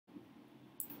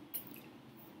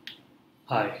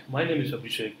Hi, my name is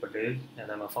Abhishek Patel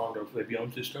and I'm a founder of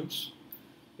Webion Systems.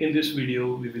 In this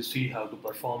video, we will see how to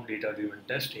perform data-driven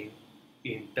testing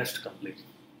in TestComplete.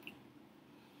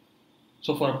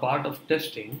 So for a part of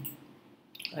testing,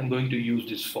 I'm going to use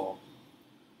this form.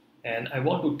 And I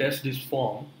want to test this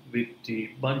form with the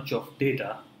bunch of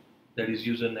data that is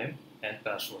username and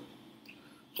password.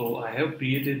 So I have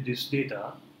created this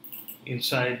data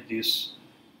inside this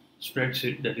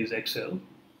spreadsheet, that is Excel,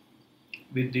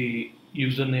 with the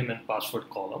username and password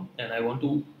column, and I want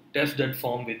to test that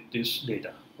form with this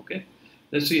data. Okay,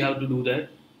 let's see how to do that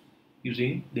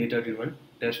using data-driven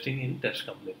testing in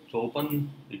TestComplete. So open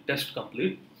the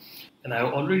TestComplete, and I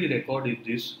have already recorded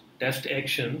this test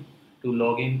action to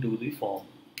log into the form.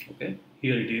 Okay,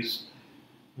 here it is.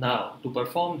 Now to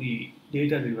perform the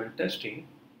data-driven testing,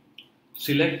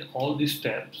 select all these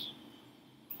tabs,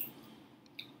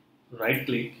 right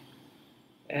click,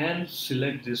 and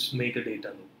select this make a data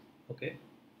loop. Okay,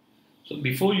 so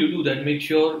before you do that, make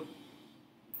sure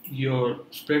your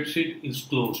spreadsheet is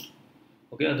closed.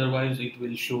 Okay, otherwise it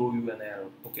will show you an error.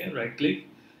 Okay, right click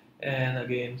and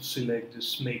again select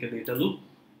this make a data loop,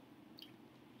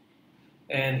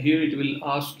 and here it will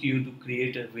ask you to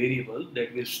create a variable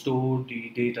that will store the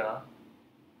data,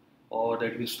 or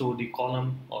that will store the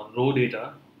column or row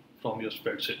data from your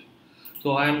spreadsheet.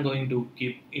 So I am going to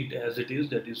keep it as it is,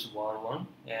 that is var1,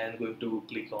 and going to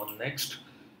click on next.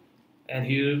 And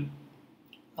here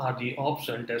are the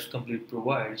options TestComplete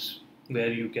provides where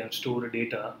you can store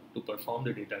data to perform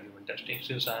the data-driven testing.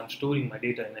 Since I am storing my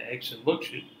data in an Excel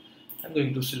worksheet, I'm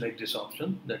going to select this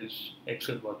option, that is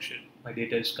Excel worksheet. My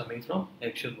data is coming from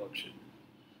Excel worksheet.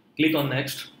 Click on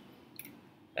next,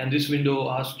 and this window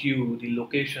asks you the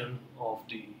location of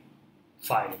the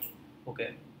file.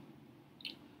 Okay.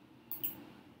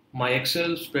 My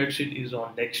Excel spreadsheet is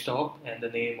on desktop and the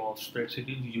name of spreadsheet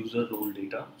is user role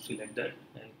data. Select that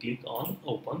and click on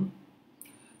open.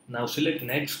 Now select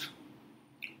next,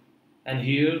 and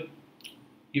here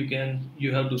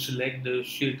you have to select the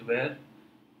sheet where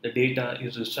the data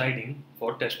is residing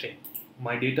for testing.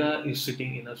 My data is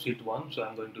sitting in a sheet 1, so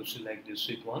I'm going to select this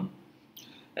sheet 1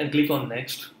 and click on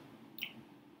next.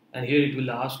 And here it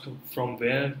will ask from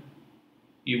where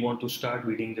you want to start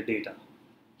reading the data.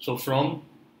 So from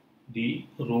the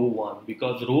row 1,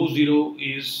 because row 0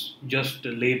 is just a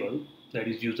label, that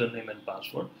is username and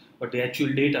password, but the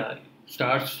actual data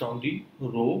starts from the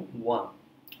row 1.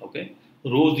 Okay,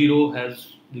 row 0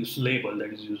 has this label,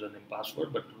 that is username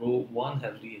password, but row 1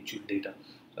 has the actual data.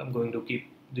 So I'm going to keep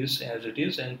this as it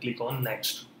is and click on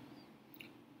next.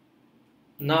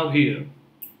 Now here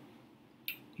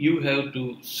you have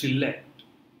to select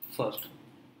first,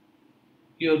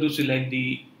 you have to select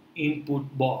the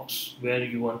input box where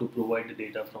you want to provide the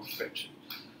data from spreadsheet.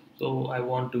 So I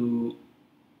want to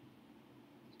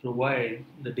provide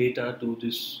the data to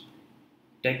this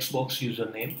text box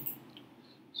username.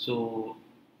 So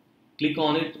click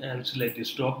on it and select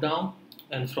this drop down,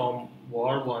 and from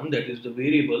var1, that is the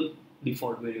variable,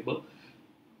 default variable,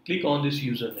 click on this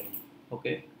username.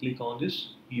 Okay, click on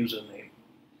this username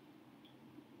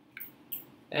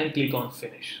and click on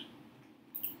finish.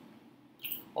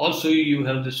 Also you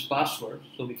have this password,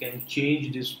 so we can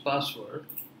change this password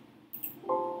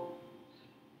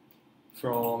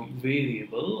from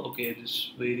variable. Okay,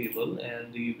 this variable,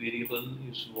 and the variable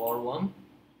is var1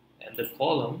 and the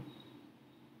column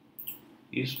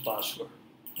is password.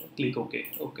 Click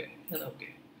OK, OK, and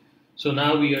OK. So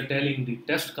now we are telling the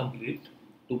TestComplete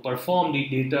to perform the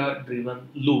data-driven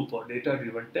loop or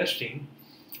data-driven testing,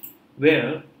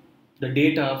 where the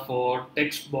data for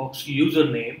text box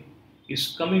username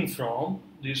is coming from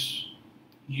this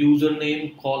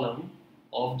username column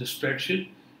of the spreadsheet,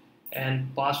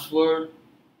 and password,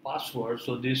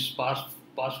 so this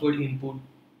password input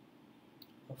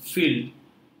field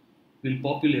will be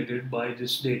populated by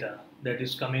this data that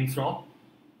is coming from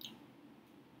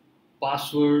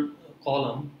password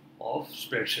column of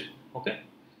spreadsheet. Okay,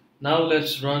 now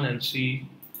let's run and see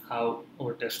how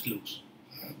our test looks.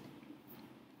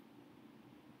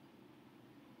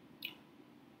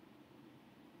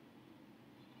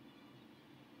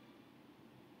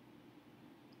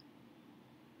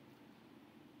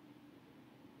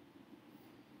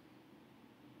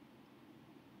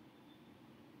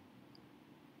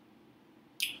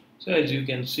 So as you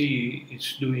can see,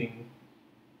 it's doing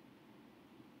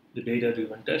the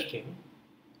data-driven testing.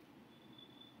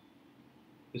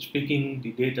 It's picking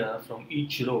the data from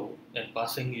each row and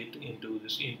passing it into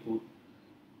this input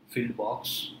field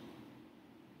box.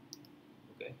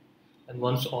 Okay, and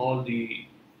once all the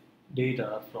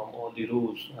data from all the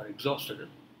rows are exhausted,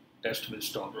 test will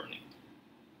stop running.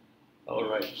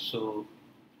 Alright, so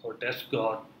or test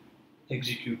got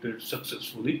executed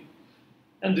successfully.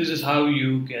 And this is how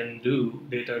you can do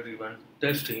data-driven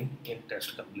testing in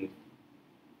TestComplete.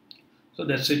 So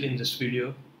that's it in this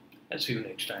video, and see you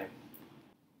next time.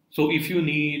 So if you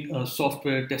need a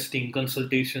software testing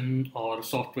consultation or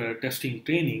software testing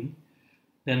training,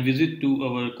 then visit to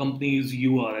our company's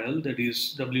URL, that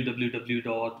is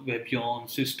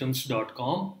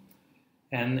www.webionsystems.com,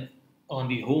 and on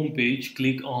the home page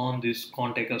click on this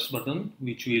contact us button,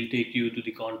 which will take you to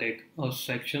the contact us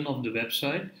section of the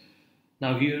website.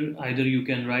 Now here either you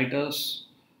can write us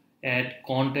at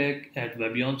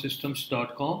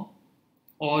contact@webionsystems.com,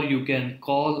 or you can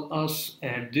call us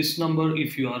at this number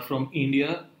if you are from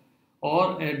India,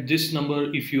 or at this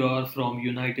number if you are from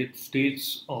United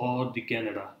States or the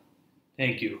Canada.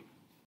 Thank you.